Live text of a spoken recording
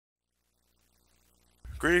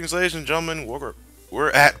Greetings, ladies and gentlemen.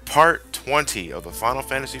 We're at part 20 of the Final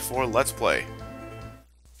Fantasy IV Let's Play.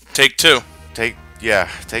 Take two. Take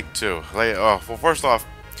two. Well, first off,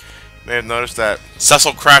 you may have noticed that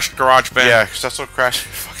Cecil crashed GarageBand. Yeah, Cecil crashed.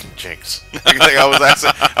 Fucking jinx.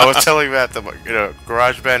 I was telling Matt that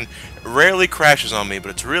GarageBand rarely crashes on me,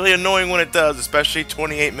 but it's really annoying when it does, especially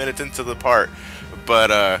 28 minutes into the part.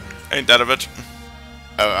 But ain't that a bitch?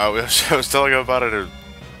 I was telling him about it.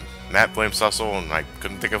 Matt blamed Cecil, and I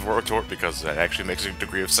couldn't think of a retort because that actually makes a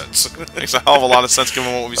degree of sense. Makes a hell of a lot of sense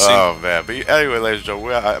given what we've seen. Oh man, but anyway, ladies and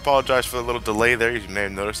gentlemen, I apologize for the little delay there. You may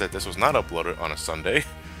have noticed that this was not uploaded on a Sunday.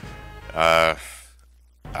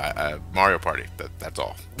 Mario Party. That's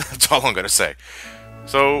all. That's all I'm gonna say.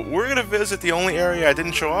 So we're gonna visit the only area I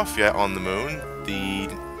didn't show off yet on the moon, the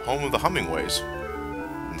home of the Hummingways.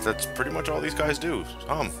 That's pretty much all these guys do.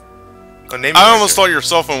 I almost thought your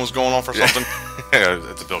cell phone was going off or something.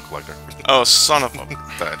 It's a bill collector. Oh, son of a...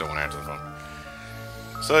 I don't want to answer the phone.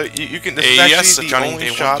 So you can. This is actually Johnny the only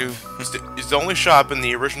shop. It's the only shop in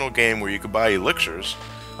the original game where you could buy elixirs,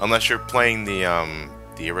 unless you're playing the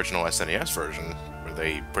original SNES version, where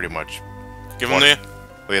they pretty much give them to you.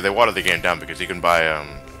 Well, yeah, they water the game down because you can buy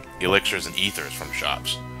elixirs and ethers from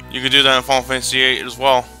shops. You could do that in Final Fantasy VIII as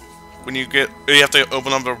well. When you have to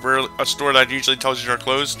open up a store that usually tells you they're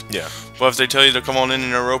closed. Yeah. But if they tell you to come on in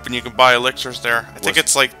and they're open, you can buy elixirs there. I think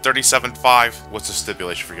it's like 37.5. What's the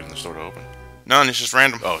stipulation for getting the store to open? None, it's just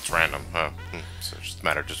random. Oh, it's random. Oh, so it's just a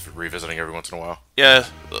matter of just revisiting every once in a while. Yeah,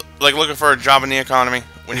 like looking for a job in the economy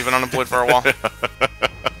when you've been unemployed for a while.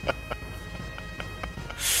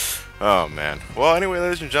 Oh man. Well, anyway,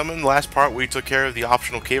 ladies and gentlemen, last part we took care of the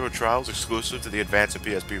optional cave of trials exclusive to the Advance and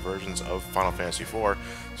PSP versions of Final Fantasy IV.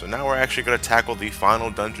 So now we're actually going to tackle the final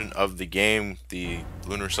dungeon of the game, the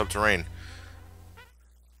Lunar Subterrane.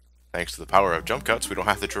 Thanks to the power of jump cuts, we don't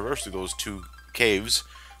have to traverse through those two caves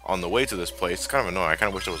on the way to this place. It's kind of annoying. I kind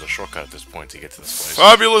of wish there was a shortcut at this point to get to this place.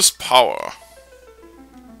 Fabulous power.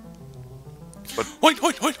 But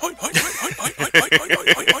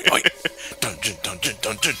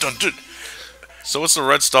dungeon. So what's the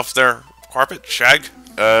red stuff there? Carpet? Shag?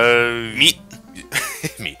 Meat?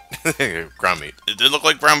 Meat. Ground meat. It did look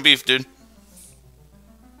like ground beef, dude.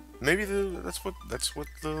 Maybe that's what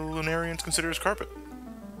the Lunarians consider as carpet.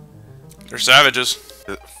 They're savages.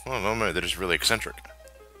 Well, no, man, they're just really eccentric.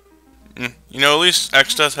 You know, at least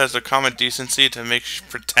Extus has the common decency to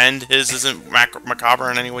pretend his isn't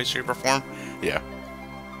macabre in any way, shape, or form. Yeah.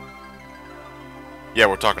 Yeah,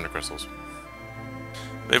 we're talking to crystals.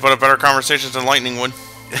 They put up better conversations than lightning would.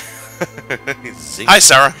 Hi,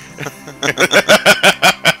 Sarah.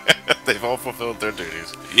 They've all fulfilled their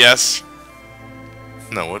duties. Yes.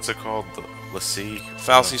 No, what's it called? The Lassie?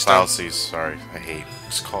 Fallacy Stone. Fallacies, sorry. I hate.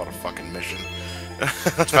 Just call it a fucking mission.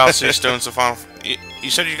 Fallacy Stones to Final... You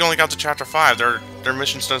said you only got to Chapter 5. They're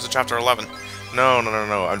mission stones to Chapter 11. No.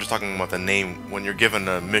 I'm just talking about the name. When you're given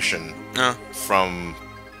a mission from...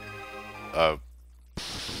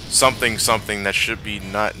 something that should be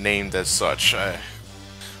not named as such. Are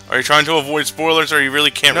you trying to avoid spoilers, or you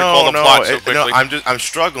really can't recall the plot so quickly? No, I'm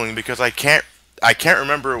struggling because I can't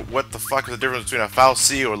remember what the fuck is the difference between a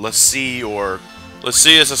Fal'Cie or Lassie or...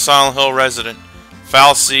 Lassie is a Silent Hill resident.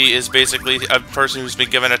 Fal'Cie is basically a person who's been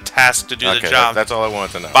given a task to do the job. That's all I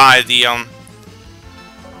wanted to know. By the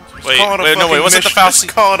Wait, what's it the Fal'Cie? Let's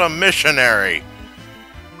call it a missionary.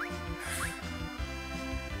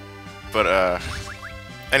 But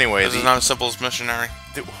anyway, this is not as simple as missionary.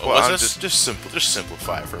 Well, just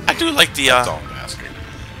simplify it for me. I do like the. That's all I'm asking.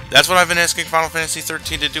 That's what I've been asking Final Fantasy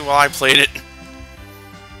 13 to do while I played it.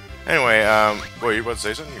 Anyway, what you about to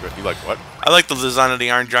say something? You like what? I like the design of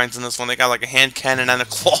the Iron Giants in this one. They got like a hand cannon and a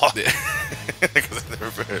claw. Do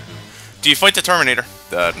you fight the Terminator?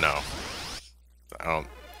 No. I don't.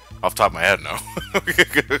 Off the top of my head, no.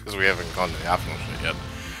 Because we haven't gone to the optional shit yet.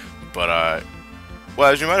 But,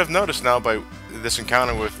 well, as you might have noticed now by this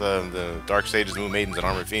encounter with the Dark Sages, Moon Maidens, and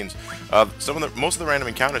Armored Fiends, most of the random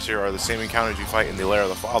encounters here are the same encounters you fight in the Lair of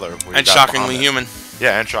the Father. And shockingly human.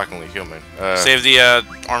 Yeah, and shockingly human. Save the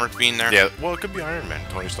Armored Fiend there. Yeah, well, it could be Iron Man.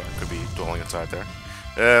 Tony Stark could be dwelling inside there.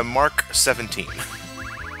 Mark 17.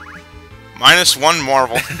 -1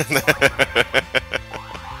 Marvel.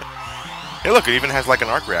 Hey, look, it even has like an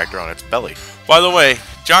arc reactor on its belly. By the way,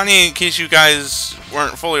 Johnny, in case you guys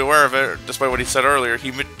weren't fully aware of it, despite what he said earlier, he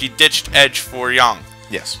ditched Edge for Yang.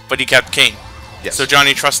 Yes. But he kept Kane. Yes. So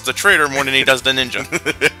Johnny trusts the traitor more than he does the ninja.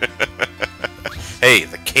 Hey,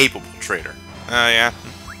 the capable traitor. Yeah.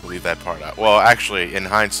 We'll leave that part out. Well, actually, in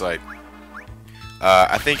hindsight,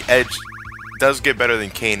 I think Edge does get better than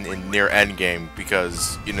Kane in near endgame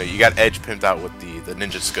because, you know, you got Edge pimped out with the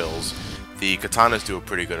ninja skills the katanas do a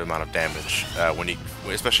pretty good amount of damage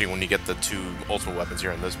especially when you get the 2 ultimate weapons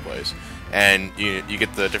here in this place, and you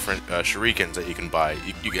get the different shurikens that you can buy.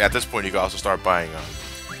 At this point, you can also start buying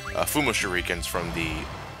Fumo shurikens from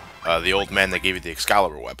the old man that gave you the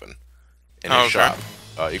Excalibur weapon in his shop.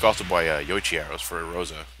 You can also buy Yoichi arrows for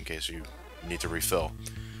Rosa in case you need to refill.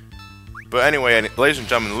 But anyway, ladies and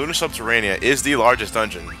gentlemen, Lunar Subterranea is the largest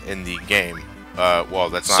dungeon in the game. Well,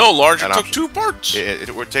 that's not so large. It took option. 2 parts.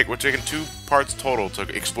 We're taking 2 parts total to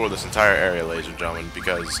explore this entire area, ladies and gentlemen,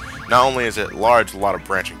 because not only is it large, a lot of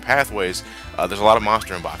branching pathways, there's a lot of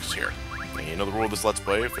monster in boxes here. And you know the rule of this Let's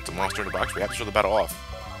Play: if it's a monster in a box, we have to show the battle off.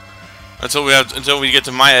 Until we get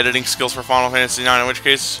to my editing skills for Final Fantasy IX, in which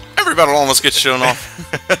case every battle almost gets shown off.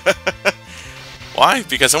 Why?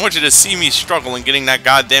 Because I want you to see me struggle in getting that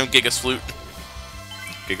goddamn Gigas Flute.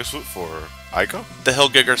 Gigas Flute for Aiko? The Hill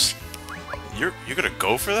Giggers. You're gonna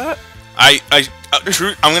go for that? I'm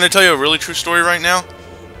gonna tell you a really true story right now.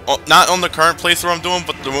 Not on the current playthrough I'm doing,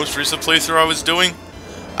 but the most recent playthrough I was doing.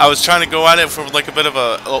 I was trying to go at it from like a bit of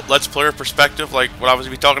a Let's Player perspective, like what I was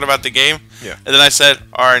talking about the game. Yeah. And then I said,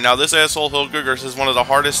 alright, now this asshole Hill Giggers is one of the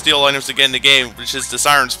hardest steel items to get in the game, which is the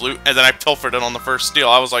Siren's Flute, and then I pilfered it on the first steal.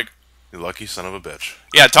 I was like, you lucky son of a bitch.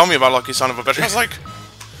 Yeah, tell me about lucky son of a bitch. I was like,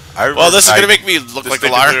 well, this is gonna make me look like a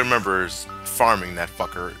liar. I remember farming that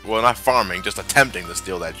fucker. Well, not farming, just attempting to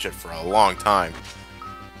steal that shit for a long time.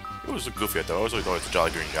 It was a goofy though. I was really thought it was a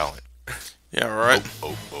Jolly Green Giant. Yeah, right.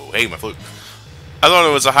 Oh, hey, my flute. I thought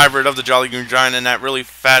it was a hybrid of the Jolly Green Giant and that really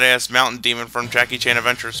fat-ass mountain demon from Jackie Chan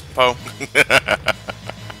Adventures, Poe.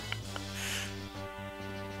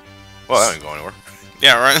 Well, that ain't going anywhere.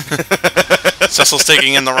 Yeah, right? Cecil's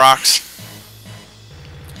taking in the rocks.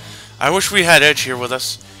 I wish we had Edge here with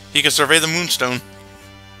us. He could survey the Moonstone.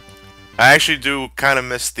 I actually do kind of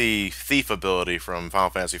miss the thief ability from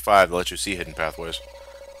Final Fantasy V that lets you see hidden pathways.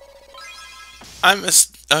 I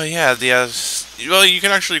miss... Oh, yeah, the... well, you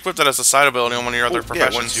can actually equip that as a side ability on one of your other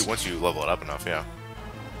professions. Yeah, once you level it up enough, yeah.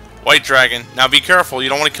 White Dragon. Now be careful, you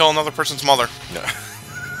don't want to kill another person's mother. No.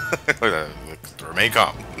 Look at that. Remain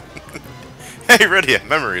calm. Hey, Rydia,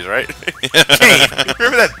 memories, right? Kane,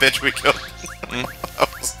 remember that bitch we killed?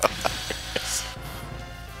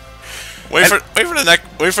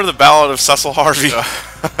 Wait for the ballad of Cecil Harvey.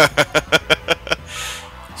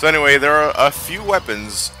 So anyway, there are a few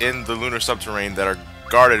weapons in the Lunar Subterranean that are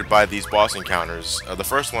guarded by these boss encounters. The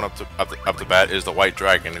first one up to bat is the White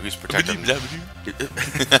Dragon, who's protected.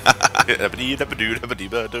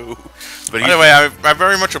 But anyway, I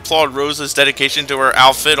very much applaud Rosa's dedication to her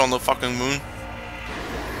outfit on the fucking moon.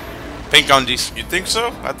 Pink undies. You think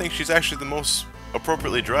so? I think she's actually the most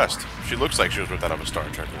appropriately dressed. She looks like she was ripped out of a Star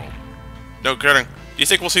Trek world. No kidding. Do you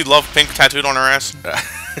think we'll see Love Pink tattooed on her ass?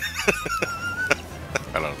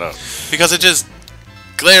 I don't know. Because it just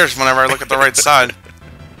glares whenever I look at the right side.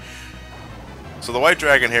 So the White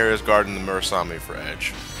Dragon here is guarding the Murasame for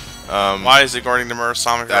Edge. Why is it guarding the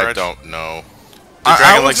Murasame for Edge? I don't know.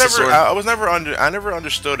 I never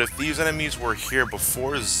understood if these enemies were here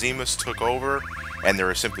before Zemus took over, and they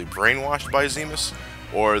were simply brainwashed by Zemus,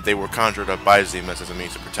 or they were conjured up by Zemus as a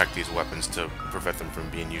means to protect these weapons to prevent them from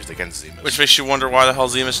being used against Zemus. Which makes you wonder why the hell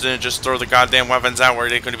Zemus didn't just throw the goddamn weapons out where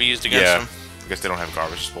they could be used against them. I guess they don't have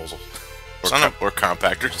garbage disposal. Or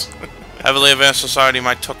compactors. Heavily advanced society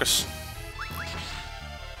might took us.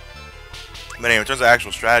 But anyway, in terms of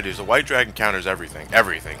actual strategies, the White Dragon counters everything.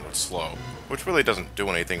 Everything with slow. Which really doesn't do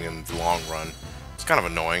anything in the long run. It's kind of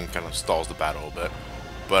annoying, kind of stalls the battle a bit.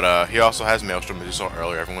 But he also has Maelstrom, as you saw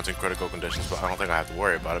earlier. Everyone's in critical conditions, but I don't think I have to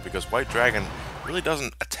worry about it because White Dragon really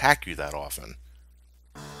doesn't attack you that often.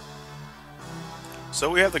 So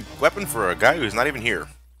we have the weapon for a guy who's not even here.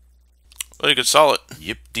 Well, you could sell it.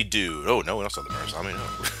 Yip-de-doo. Oh, no one else on the mirrors. I mean, no.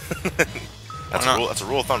 That's a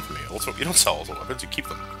rule of thumb for me. Also, you don't sell all the weapons, you keep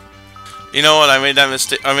them. You know what? I made that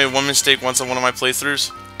mistake. I made one mistake once on one of my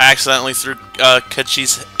playthroughs. I accidentally threw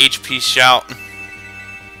Kachi's HP shout.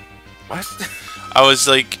 What? I was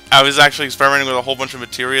actually experimenting with a whole bunch of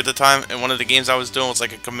materia at the time, and one of the games I was doing was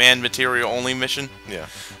like a command materia only mission. Yeah.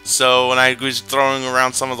 So when I was throwing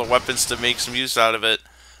around some of the weapons to make some use out of it,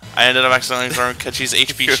 I ended up accidentally throwing Kachi's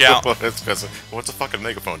HP shout. What's a fucking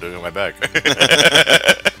megaphone doing in my bag?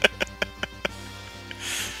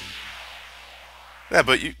 Yeah,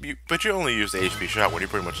 but you only use the HP shot when you're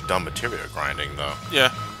pretty much done materia grinding, though. Yeah.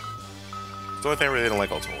 The only thing I really don't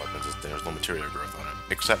like ultimate weapons is there's no materia growth on it,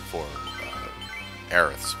 except for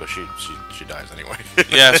Aerith's, but she dies anyway.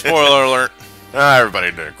 Yeah, spoiler alert.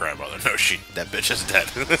 Everybody did a grandmother. No, that bitch is dead.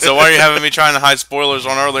 So why are you having me trying to hide spoilers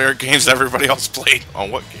on earlier games that everybody else played? On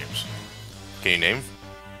what games? Can you name?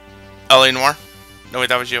 L.A. Noire? No, wait,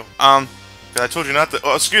 that was you. I told you not to.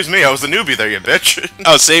 Oh, excuse me, I was the newbie there, you bitch.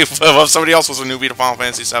 Oh, see, if somebody else was a newbie to Final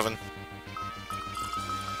Fantasy VII.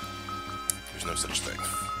 There's no such thing.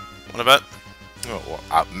 Want to bet? Oh,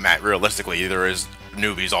 well, Matt, realistically, there is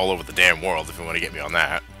newbies all over the damn world if you want to get me on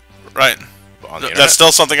that. Right. But on the internet? That's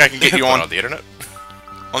still something I can get you on. On the internet?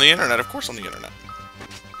 On the internet, of course on the internet.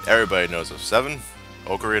 Everybody knows of 7,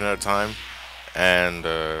 Ocarina of Time, and,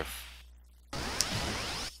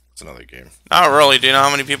 it's another game. Not really. Do you know how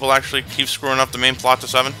many people actually keep screwing up the main plot to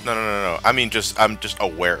 7? No. I mean, I'm just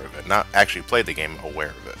aware of it. Not actually played the game,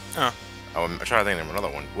 aware of it. Oh. I'm trying to think of another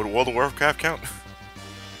one. Would World of Warcraft count?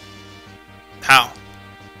 How?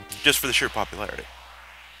 Just for the sheer popularity.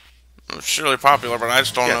 It's surely popular, but I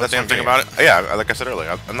just don't know a damn thing about it. Yeah, like I said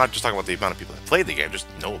earlier, I'm not just talking about the amount of people that played the game, just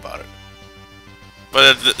know about it.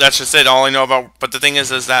 But that's just it. All I know about... But the thing is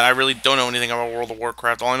that I really don't know anything about World of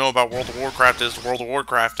Warcraft. All I know about World of Warcraft is World of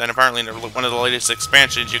Warcraft, and apparently in one of the latest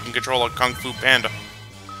expansions, you can control a Kung Fu Panda.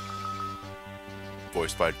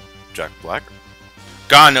 Voiced by Jack Black?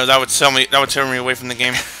 God, no, that would tear me away from the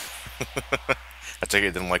game. I take it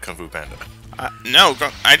you didn't like Kung Fu Panda. No,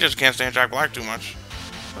 I just can't stand Jack Black too much.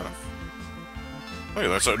 Oh, you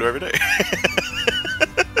learn something new every day.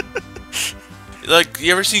 Like,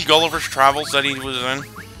 you ever see Gulliver's Travels that he was in?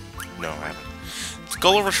 No, I haven't.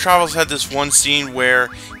 Gulliver's Travels had this one scene where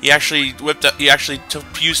he actually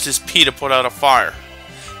used his pee to put out a fire.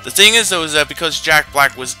 The thing is, though, is that because Jack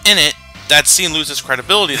Black was in it, that scene loses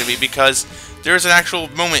credibility to me because there's an actual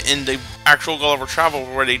moment in the actual Gulliver Travels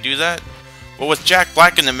where they do that. But with Jack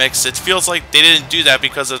Black in the mix, it feels like they didn't do that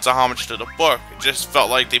because it's a homage to the book. It just felt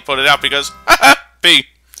like they put it out because, haha, pee.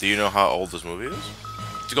 Do you know how old this movie is?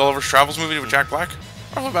 The Gulliver's Travels movie with Jack Black?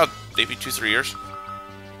 Probably about maybe 2-3 years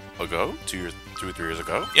ago. 2 or 3 years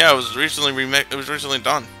ago. Yeah, it was recently remade. It was recently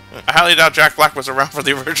done. I highly doubt Jack Black was around for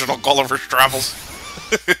the original Gulliver's Travels.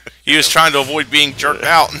 He was trying to avoid being jerked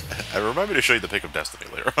out. Remind me to show you the pic of Destiny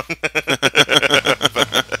later on.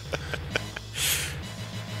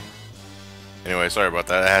 Anyway, sorry about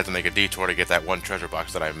that. I had to make a detour to get that one treasure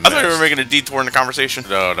box that I missed. I thought you were making a detour in the conversation.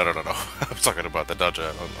 No. I'm talking about the dungeon.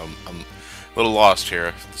 I'm a little lost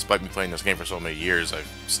here. Despite me playing this game for so many years, I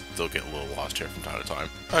still get a little lost here from time to time.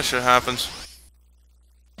 That shit happens.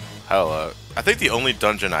 Hell, I think the only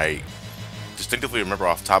dungeon I distinctively remember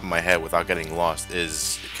off the top of my head without getting lost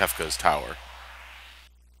is Kefka's Tower.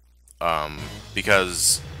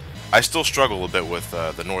 Because I still struggle a bit with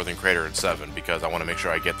the Northern Crater in 7 because I want to make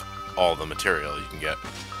sure I get all the material you can get.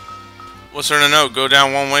 What's there to know? Go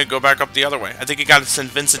down one way, go back up the other way. I think you gotta send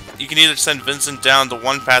Vincent. You can either send Vincent down the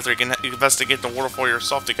one path or you can investigate the waterfall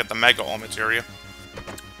yourself to get the Mega All material.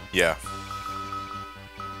 Yeah.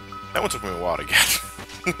 That one took me a while to get.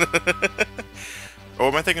 Or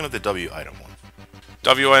am I thinking of the W item one?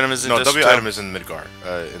 W item is in No, W item is in Midgar,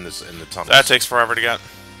 in the tunnel. That takes forever to get.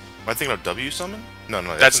 Am I thinking of W summon? No,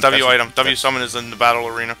 that's W item. W summon is in the battle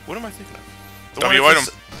arena. What am I thinking of? W item.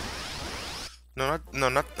 No,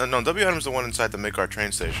 W item is the one inside the Midgar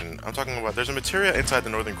train station. I'm talking about, there's a materia inside the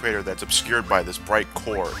Northern Crater that's obscured by this bright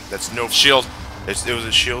core. That's no... Shield. It was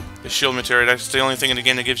a shield? The shield materia. That's the only thing in the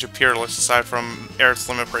game that gives you Peerless, aside from Aerith's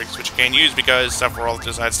Limit Breaks, which you can't use because Sephiroth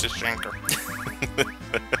decides to shank her.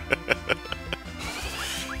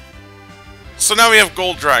 So now we have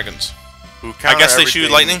gold dragons. I guess they shoot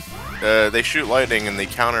lightning? They shoot lightning and they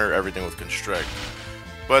counter everything with Constrict.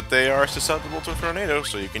 But they are susceptible to tornado,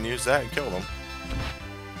 so you can use that and kill them.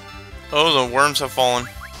 Oh, the worms have fallen.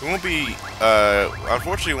 We won't be,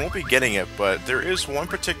 unfortunately, we won't be getting it, but there is one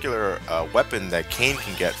particular weapon that Kain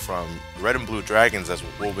can get from Red and Blue Dragons, as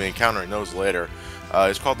we'll be encountering those later.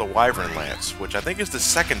 It's called the Wyvern Lance, which I think is the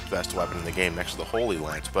second best weapon in the game next to the Holy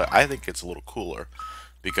Lance, but I think it's a little cooler.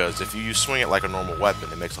 Because if you swing it like a normal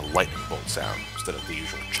weapon, it makes a lightning bolt sound instead of the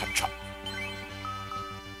usual chop-chop.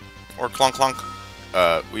 Or clunk-clunk.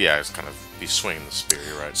 Yeah, it's kind of, he's swinging the spear,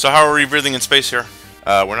 you're right. So how are we breathing in space here?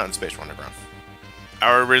 We're not in space, we're underground.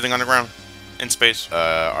 How are we breathing underground? In space?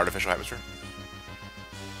 Artificial atmosphere.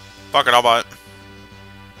 Fuck it, I'll buy it.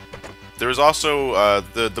 There's also,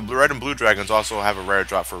 the Red and Blue Dragons also have a rare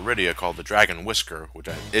drop for Iridia called the Dragon Whisker, which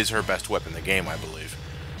is her best weapon in the game, I believe.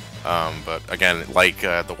 But again, like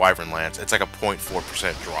the Wyvern Lance, it's like a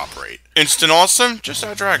 0.4% drop rate. Instant awesome? Just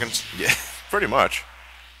add dragons. Yeah, pretty much.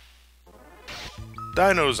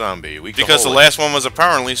 Dino Zombie. Because the last one was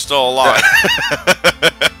apparently still alive.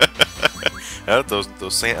 Yeah,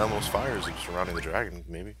 those St. Elmo's fires surrounding the dragon,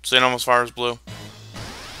 maybe. St. Elmo's fire is blue.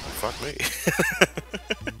 Fuck me.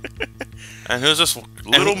 And who's this?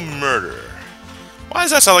 Little Murder. Why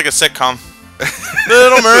does that sound like a sitcom?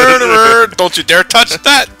 Little murderer! Don't you dare touch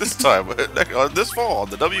that! This time, this fall, on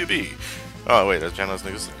the WB. Oh wait, that's Channel's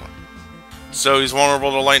niggas. So he's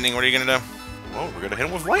vulnerable to lightning. What are you gonna do? Well, we're gonna hit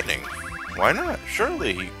him with lightning. Why not?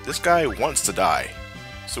 Surely, this guy wants to die.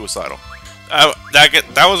 Suicidal.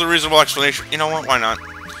 That was a reasonable explanation. You know what? Why not?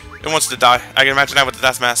 It wants to die. I can imagine that with the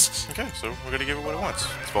death masks. Okay, so we're gonna give it what it wants.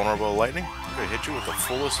 It's vulnerable to lightning. We're gonna hit you with the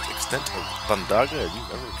fullest extent of Thundaga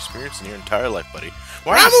you've ever experienced in your entire life, buddy.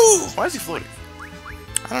 Why is he floating?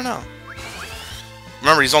 I don't know.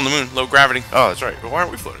 Remember, he's on the moon. Low gravity. Oh, that's right. But why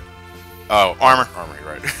aren't we floating? Oh, armor. Armor, you're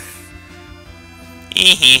right.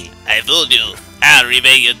 I told you. I'll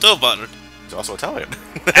repay you 200. It's also Italian.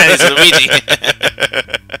 And it's Luigi.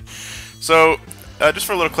 So, just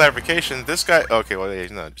for a little clarification, this guy... Okay, well, he's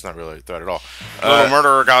not really a threat at all. Little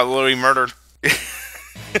murderer got Louis murdered.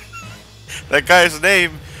 That guy's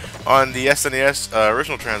name on the SNES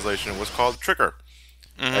original translation was called Tricker.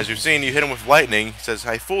 As you've seen, you hit him with lightning. He says,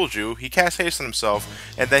 "I fooled you." He casts haste on himself,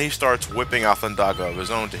 and then he starts whipping out Thundaga of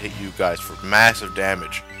his own to hit you guys for massive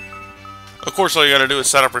damage. Of course, all you gotta do is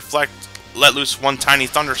set up Reflect, let loose one tiny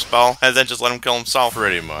thunder spell, and then just let him kill himself.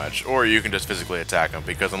 Pretty much. Or you can just physically attack him,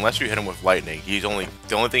 because unless you hit him with lightning, the only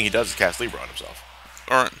thing he does is cast Libra on himself.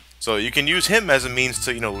 Alright. So you can use him as a means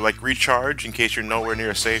to, like recharge in case you're nowhere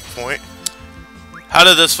near a safe point. How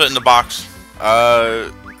did this fit in the box?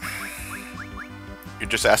 You're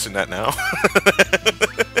just asking that now?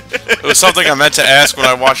 It was something I meant to ask when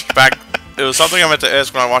I watched back. It was something I meant to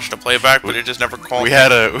ask when I watched the playback, but it just never called. We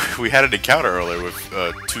had an encounter earlier with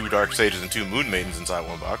 2 Dark Sages and 2 Moon Maidens inside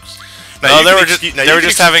one box. No, they were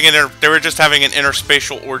just having an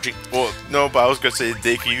interspatial orgy. Well, no, but I was gonna say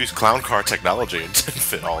they could use clown car technology and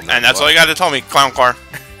fit all. And that's all you got to tell me, clown car.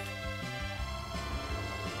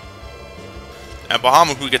 And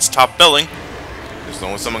Bahamut, who gets top billing. It's the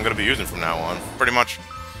only one I'm gonna be using from now on. Pretty much.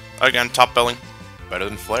 Again, top billing. Better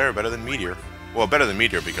than Flare, better than Meteor. Well, better than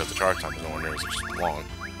Meteor because the charge time is nowhere near as long.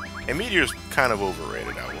 And Meteor's kind of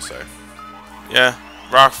overrated, I will say. Yeah.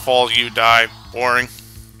 Rock falls, you die. Boring.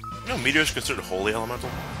 You know, Meteor's considered holy elemental?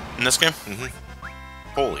 In this game? Mm-hmm.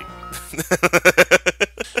 Holy.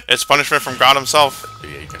 It's punishment from God himself.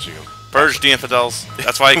 Yeah, you guess you go. Purge the infidels.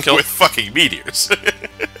 That's why he killed... With fucking meteors.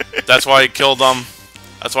 That's why he killed,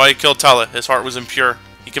 That's why he killed Tella. His heart was impure.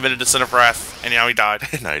 He committed the sin of wrath, and now he died.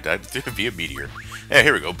 Now he died to be a meteor. Yeah,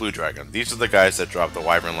 here we go, Blue Dragon. These are the guys that drop the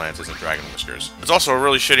Wyvern Lances and Dragon Whiskers. It's also a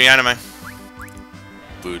really shitty anime.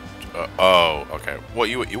 Oh, okay. What,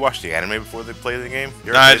 you watched the anime before they played the game?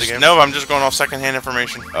 No, I'm just going off secondhand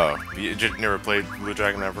information. Oh, you never played Blue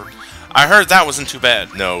Dragon ever? I heard that wasn't too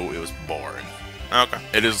bad. No, it was boring. Okay.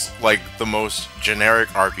 It is like the most generic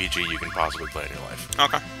RPG you can possibly play in your life.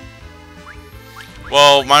 Okay.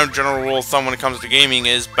 Well, my general rule of thumb when it comes to gaming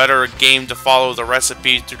is better a game to follow the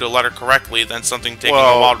recipe to the letter correctly than something taking a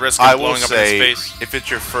wild risk and blowing up in space. If it's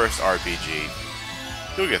your first RPG,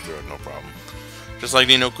 you'll get through it, no problem. Just like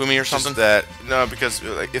Ni no Kuni or something? No, because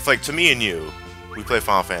if like to me and you, we play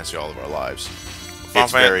Final Fantasy all of our lives.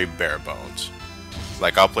 It's very bare bones.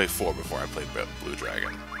 Like I'll play 4 before I play Blue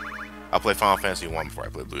Dragon. I'll play Final Fantasy 1 before I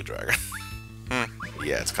play Blue Dragon.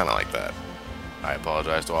 Yeah, it's kind of like that. I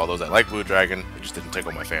apologize to all those that like Blue Dragon. It just didn't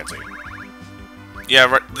tickle my fancy. Yeah,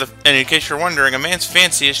 right. And in case you're wondering, a man's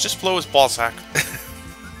fancy is just blow his ballsack.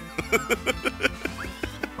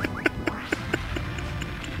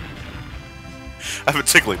 I've been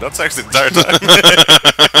tickling nutsack the entire time.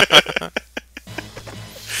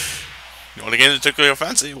 You want a game to tickle your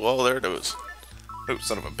fancy? Well, there it is. Oh,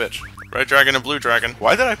 son of a bitch. Red Dragon and Blue Dragon.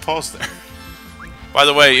 Why did I pause there? By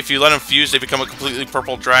the way, if you let them fuse, they become a completely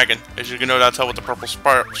purple dragon. As you can no doubt tell with the purple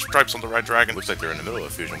stripes on the Red Dragon. Looks like they're in the middle of a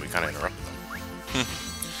fusion. We kind of interrupted them.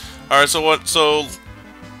 Alright, so what? So,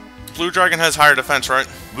 Blue Dragon has higher defense, right?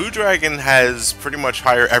 Blue Dragon has pretty much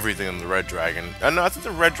higher everything than the Red Dragon. No, I think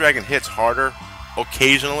the Red Dragon hits harder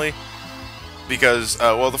occasionally. Because,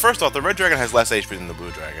 well, first off, the Red Dragon has less HP than the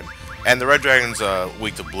Blue Dragon. And the Red Dragon's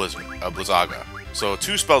weak to Blizzaga. So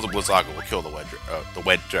 2 spells of Blizzaga will kill the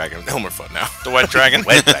Wed Dragon. Elmerfoot now. The Wed Dragon?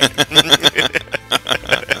 Wed Dragon.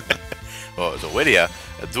 Well, so Widia,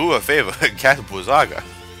 do a favor and cast Blizzaga.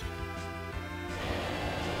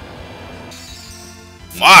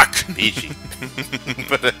 Fuck! Peachy.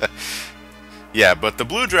 Yeah, but the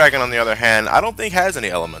Blue Dragon, on the other hand, I don't think has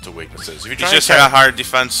any elemental weaknesses. If you just got higher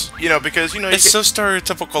defense. You know, because, you know... It's so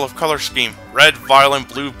stereotypical of color scheme. Red, violent,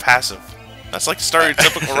 blue, passive. That's like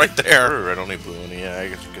stereotypical right there. Red only, blue only, yeah, I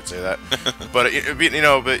guess you could say that. But, you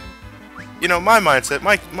know, my mindset,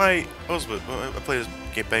 I played this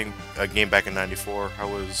game back in '94. I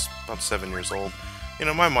was about 7 years old. You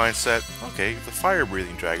know, my mindset, okay, the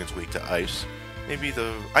fire-breathing dragon's weak to ice. Maybe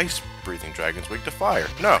the ice-breathing dragon's weak to fire.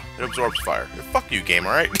 No, it absorbs fire. Fuck you, game,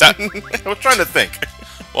 alright? I was trying to think.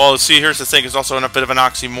 Well, see, here's the thing. It's also a bit of an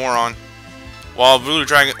oxymoron. While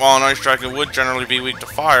an ice dragon would generally be weak to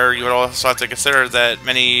fire, you would also have to consider that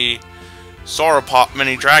many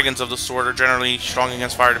dragons of the sort are generally strong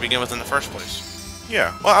against fire to begin with in the first place.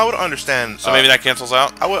 Yeah, well, I would understand... So maybe that cancels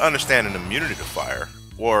out? I would understand an immunity to fire,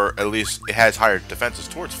 or at least it has higher defenses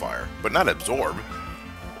towards fire, but not absorb.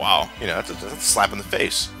 Wow. You know, that's a slap in the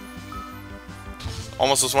face.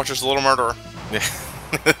 Almost as much as the Little Murderer. Yeah.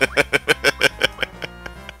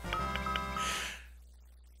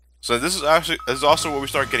 So this is also where we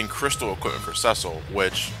start getting crystal equipment for Cecil,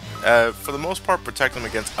 which, for the most part, protect them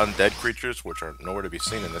against undead creatures, which are nowhere to be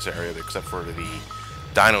seen in this area except for the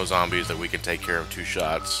dino zombies that we can take care of 2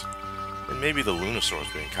 shots, and maybe the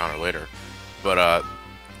Lunosaurs we encounter later. But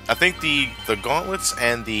I think the gauntlets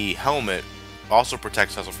and the helmet also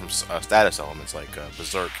protect Cecil from status elements like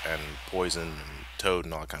Berserk and Poison and Toad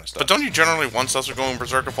and all that kind of stuff. But don't you generally want Cecil going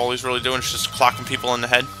Berserk if all he's really doing is just clocking people in the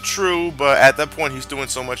head? True, but at that point he's doing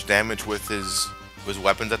so much damage with his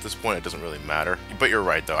weapons at this point, it doesn't really matter. But you're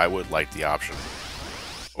right, though. I would like the option.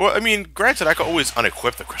 Well, I mean, granted, I could always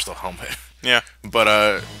unequip the crystal helmet. Yeah.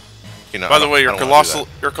 But, you know... By the way, you're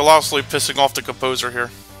colossally pissing off the composer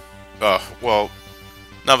here. Well...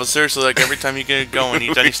 No, but seriously, like, every time you get it going,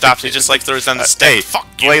 he stops, he just, like, throws down the stick. Hey, fuck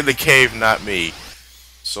you! Blame the cave, not me.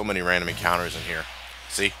 So many random encounters in here.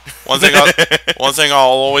 See? One thing I'll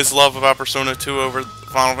always love about Persona 2 over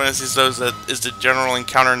Final Fantasies, though, is the general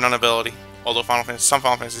encounter none ability. Although some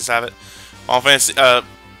Final Fantasies have it. Final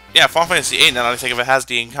Fantasy 8, now that I think of it, has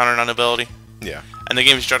the encounter none ability. Yeah. And the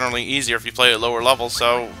game is generally easier if you play at lower levels,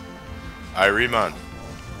 so... Iremon.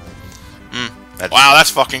 Wow, that's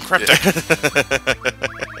fucking cryptic.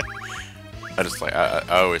 I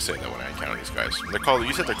always say that when I encounter these guys.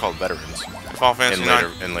 You said they're called veterans. Final Fantasy 9.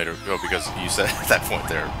 And later, because you said at that point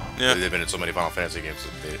they've been in so many Final Fantasy games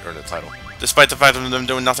that they earned the title. Despite the fact of them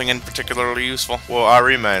doing nothing in particularly useful. Well,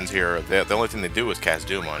 Ariman's here. The only thing they do is cast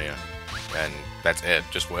Doom on you, and that's it.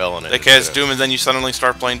 Just wailing it. They cast Doom, and then you suddenly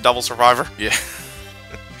start playing Double Survivor. Yeah.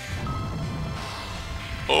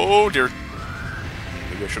 Oh dear.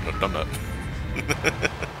 Maybe I shouldn't have done that.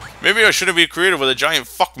 Maybe I shouldn't be creative with a giant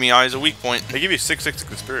fuck me eye as a weak point. They give you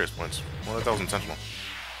 666 experience points. Well, that was intentional.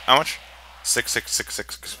 How much?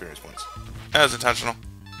 6666 experience points. That was intentional.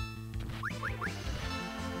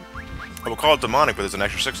 I will call it demonic, but there's an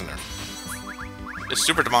extra 6 in there. It's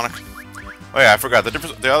super demonic. Oh yeah, I forgot.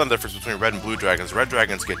 The other difference between red and blue dragons, red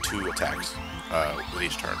dragons get 2 attacks with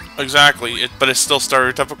each turn. Exactly, but it's still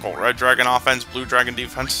stereotypical. Red dragon offense, blue dragon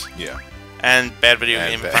defense. Yeah. And bad video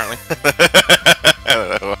game, apparently. I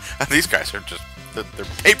don't know. These guys are just... They're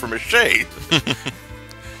paper mache.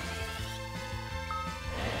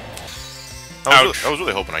 I was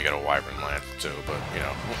really hoping I get a Wyvern land, too, but, you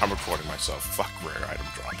know, I'm recording myself. Fuck rare item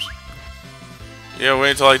drops. Yeah,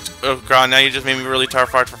 wait until oh god, now you just made me really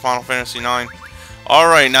terrified for Final Fantasy 9.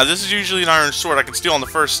 Alright, now this is usually an iron sword I can steal on the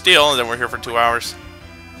first steal, and then we're here for 2 hours.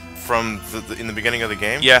 From in the beginning of the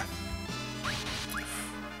game? Yeah.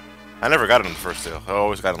 I never got it on the first steal. I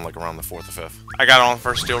always got it like around the 4th or 5th. I got it on the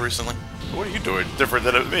first steal recently. What are you doing different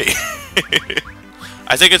than me?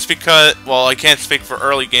 I think it's because, well, I can't speak for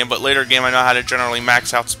early game, but later game I know how to generally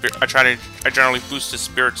max out spirit. I generally boost his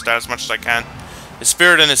spirit stat as much as I can. His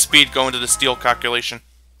spirit and his speed go into the steal calculation.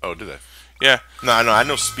 Oh, do they? Yeah. No, I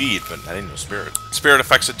know speed, but I didn't know spirit. Spirit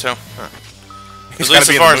affects it too. Huh. At least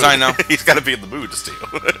as far as I know. He's got to be in the mood to steal.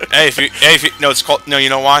 if you, no, it's called, no, you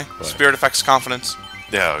know why? What? Spirit affects confidence.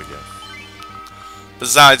 Yeah, yeah.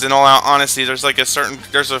 Besides, in all honesty, there's like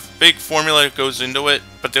there's a big formula that goes into it,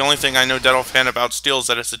 but the only thing I know dead offhand about steal is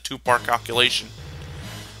that it's a 2-part calculation.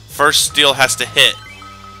 First steal has to hit,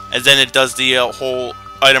 and then it does the whole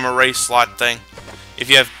item array slot thing. If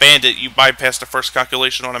you have Bandit, you bypass the first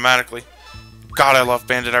calculation automatically. God, I love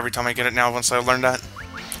Bandit every time I get it now once I learned that.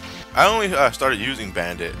 I only started using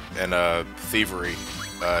Bandit and Thievery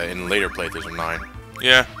in later playthroughs of 9.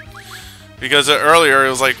 Yeah. Because earlier it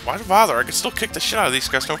was like, why bother? I can still kick the shit out of these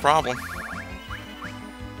guys, no problem.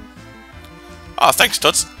 Oh, thanks,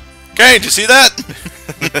 Toots. Okay, did you see that?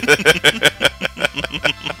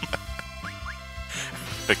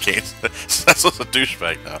 Okay, that's what's a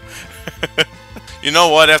douchebag now. You know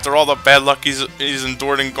what? After all the bad luck he's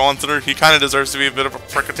endured and gone through, he kind of deserves to be a bit of a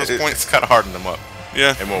prick at this point. It's kind of hardened him up.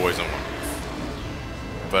 Yeah. In more ways than one.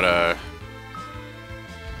 But,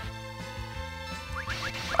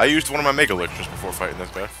 I used one of my Mega Elixirs before fighting this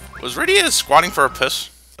guy. Was Rydia squatting for a piss?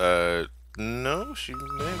 No, she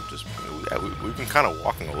may have just... we've been kind of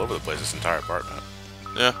walking all over the place this entire part, man.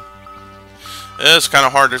 Yeah. It's kind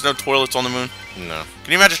of hard. There's no toilets on the moon. No.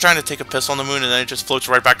 Can you imagine trying to take a piss on the moon and then it just floats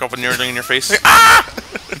right back up and nearly in your face? Ah!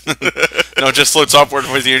 No, it just floats upward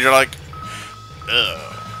with you and you're like...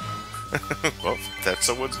 Ugh. Well, that's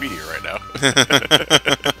someone's media right now.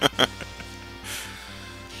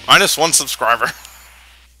 -1 subscriber.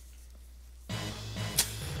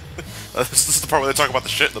 This is the part where they talk about the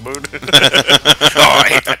shit in the moon. Oh, I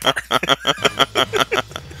hate that part.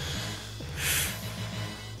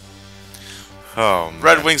 Oh, man.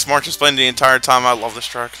 Red Wings March is playing the entire time. I love this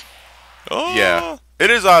track. Oh. Yeah, it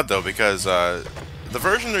is odd though because the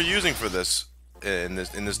version they're using for this in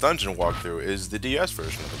this dungeon walkthrough is the DS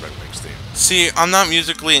version of the Red Wings theme. See, I'm not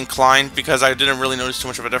musically inclined because I didn't really notice too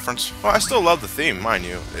much of a difference. Well, I still love the theme, mind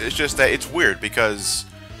you. It's just that it's weird because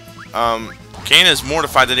Kane is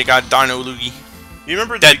mortified that he got Dino Loogie. you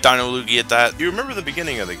remember Dead Dino Loogie at that. You remember the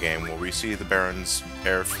beginning of the game where we see the Baron's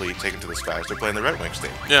air fleet taken to the skies? They're playing the Red Wings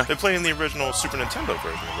theme. Yeah. They're playing the original Super Nintendo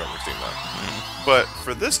version of Red Wings theme though. But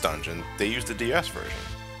for this dungeon, they used the DS version.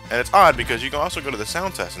 And it's odd because you can also go to the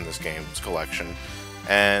sound test in this game's collection,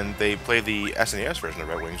 and they play the SNES version of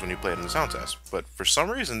Red Wings when you play it in the sound test. But for some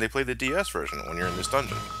reason, they play the DS version when you're in this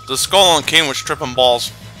dungeon. The skull on Kane was tripping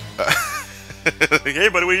balls. Hey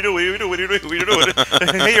buddy, what are you doing? What are you doing? What are you doing? What are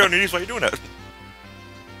you doing? Hey, you're on your knees. Why are you doing that?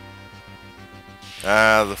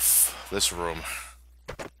 This room.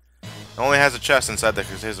 It only has a chest inside that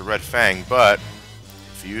contains a red fang, but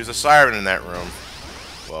if you use a siren in that room,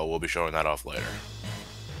 well, we'll be showing that off later.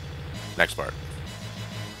 Next part.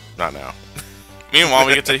 Not now. Meanwhile,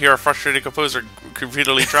 we get to hear a frustrated composer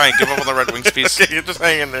repeatedly try and give up on the Red Wings piece. Okay, you're just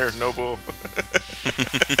hanging there, Noble.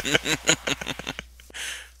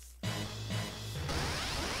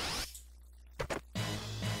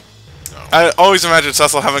 I always imagine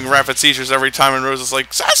Cecil having rapid seizures every time, and Rose is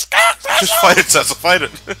like, Cecil! Just fight it, Cecil, fight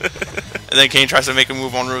it. And then Kane tries to make a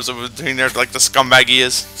move on Rose between there, like the scumbag he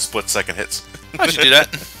is. Split-second hits. How'd you do that?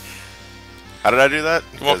 How did I do that?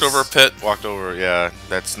 You walked over a pit. Walked over, yeah.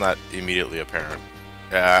 That's not immediately apparent.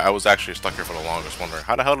 Yeah, I was actually stuck here for the longest, wondering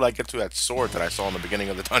how the hell did I get to that sword that I saw in the beginning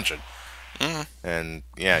of the dungeon? And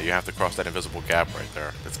yeah, you have to cross that invisible gap right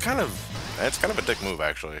there. It's kind of a dick move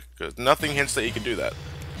actually, because nothing hints that you can do that.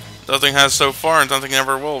 Nothing has so far, and nothing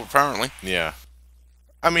ever will, apparently. Yeah.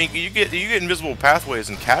 I mean, you get invisible pathways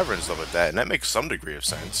and caverns and stuff like that, and that makes some degree of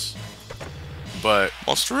sense. But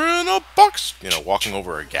Monster in a box. you know, walking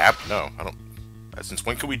over a gap, no, I don't. Since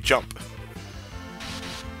when can we jump?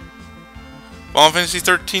 Final Fantasy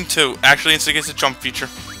 13-2 actually instigates a jump feature.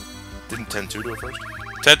 Didn't 10-2 do it first?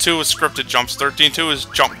 10-2 was scripted jumps. 13-2 is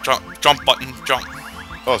jump button, jump.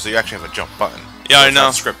 Oh, so you actually have a jump button. Yeah, So I it's know.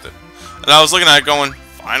 not scripted. And I was looking at it going,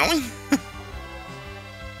 finally?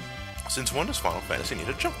 Since when does Final Fantasy need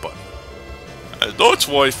a jump button? And that's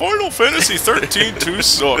why Final Fantasy 13-2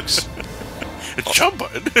 sucks. A jump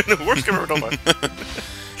button? Worst game ever done by.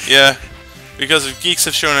 Yeah, because if geeks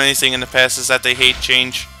have shown anything in the past is that they hate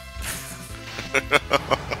change.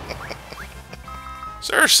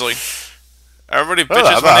 Seriously. Everybody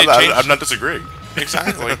bitches when they change. I'm not disagreeing.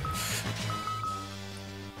 Exactly.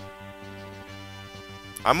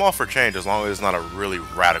 I'm all for change as long as it's not a really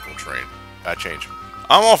radical change.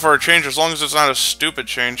 I'm all for a change as long as it's not a stupid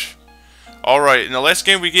change. Alright, in the last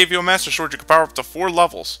game we gave you a Master Sword you can power up to 4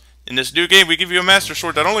 levels. In this new game we give you a Master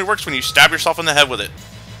Sword that only works when you stab yourself in the head with it.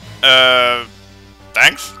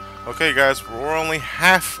 Thanks? Okay guys, we're only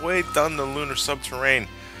halfway done the Lunar Subterrane.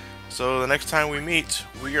 So the next time we meet,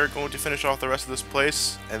 we are going to finish off the rest of this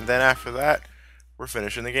place, and then after that, we're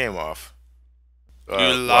finishing the game off.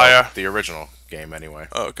 You liar. Well, the original game anyway.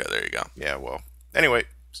 Okay, there you go. Yeah, well. Anyway,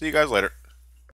 see you guys later.